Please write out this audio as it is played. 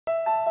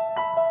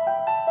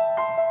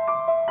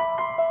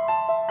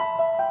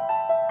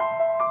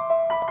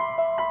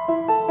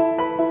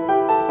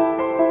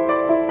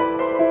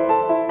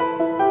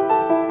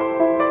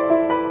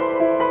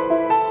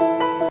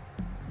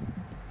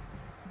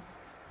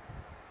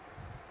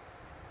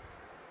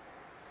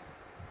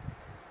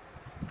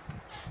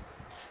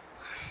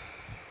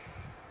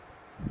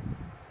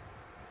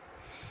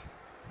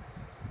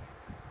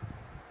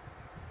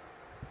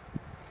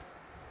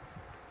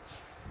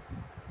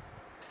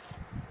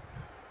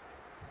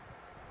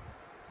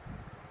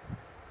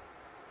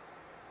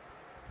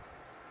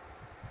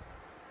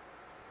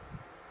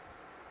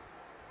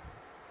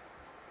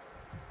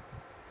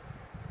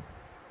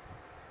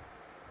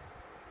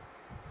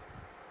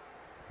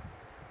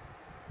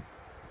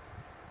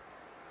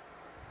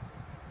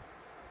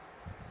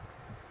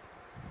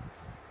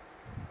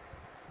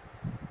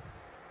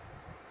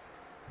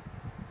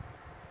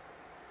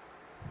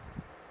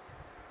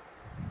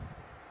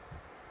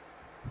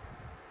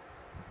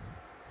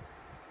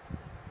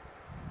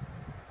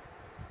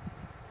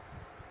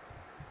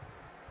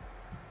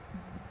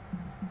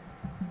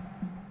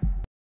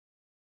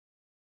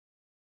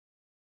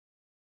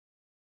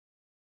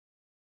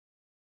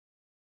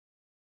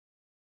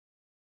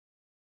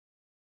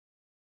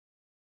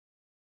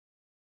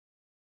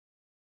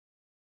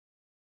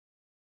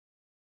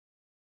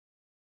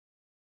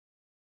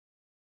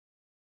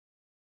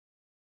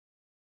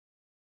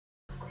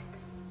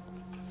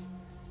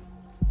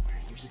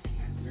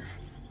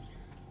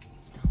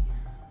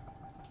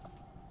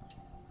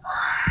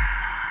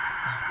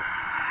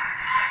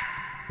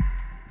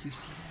Do you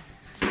see that?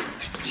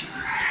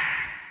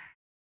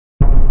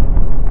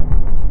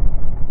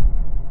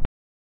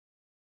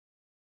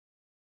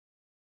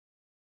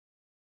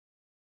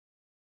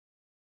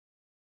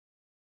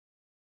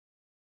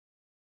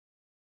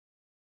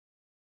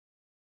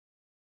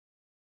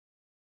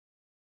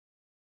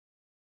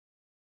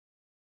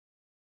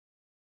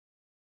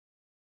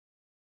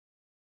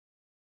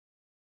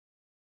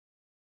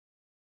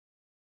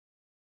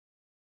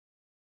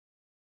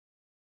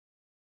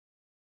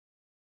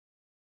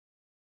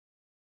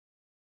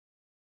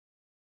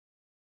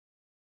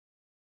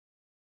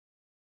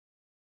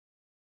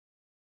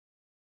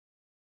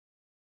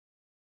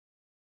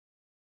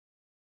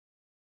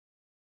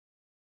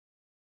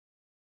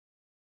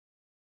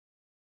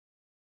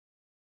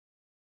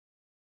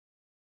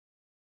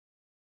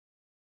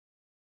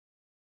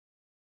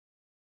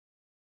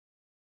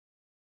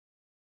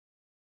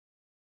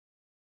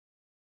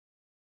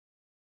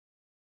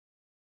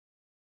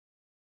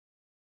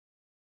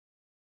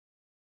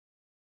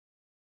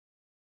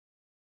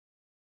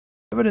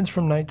 Evidence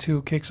from night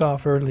 2 kicks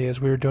off early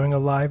as we were doing a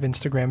live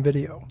Instagram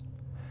video.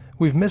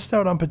 We've missed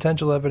out on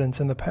potential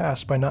evidence in the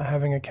past by not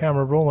having a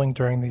camera rolling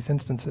during these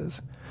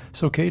instances,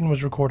 so Caden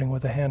was recording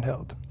with a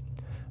handheld.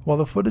 While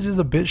the footage is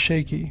a bit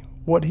shaky,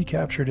 what he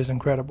captured is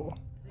incredible.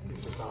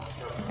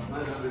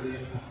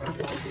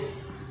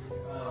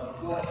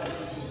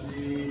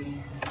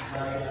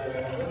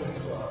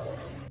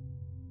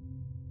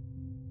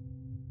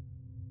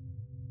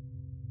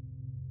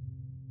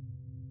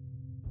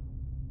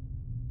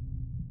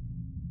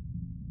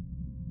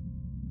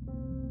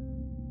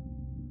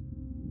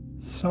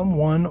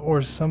 Someone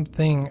or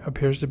something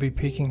appears to be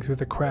peeking through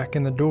the crack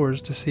in the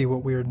doors to see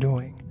what we are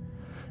doing.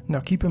 Now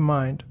keep in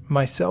mind,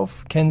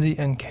 myself, Kenzie,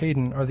 and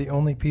Caden are the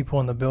only people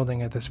in the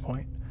building at this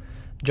point.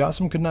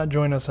 Jossam could not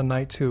join us on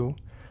night 2,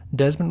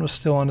 Desmond was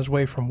still on his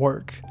way from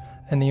work,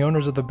 and the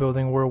owners of the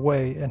building were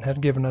away and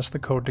had given us the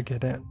code to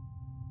get in.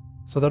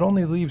 So that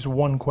only leaves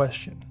one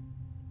question.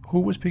 Who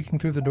was peeking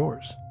through the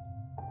doors?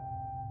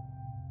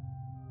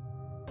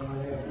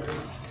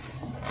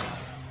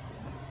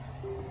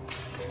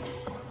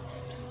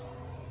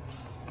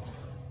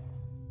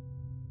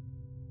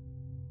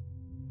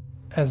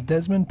 As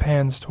Desmond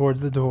pans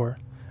towards the door,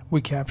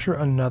 we capture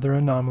another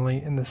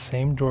anomaly in the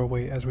same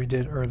doorway as we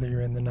did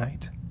earlier in the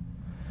night.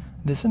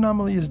 This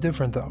anomaly is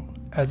different though,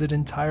 as it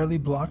entirely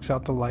blocks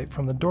out the light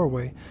from the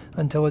doorway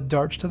until it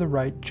darts to the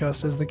right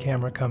just as the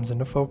camera comes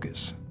into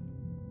focus.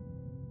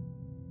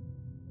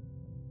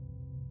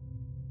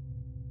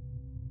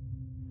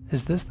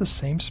 Is this the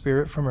same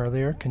spirit from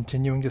earlier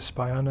continuing to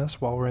spy on us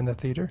while we're in the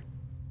theater?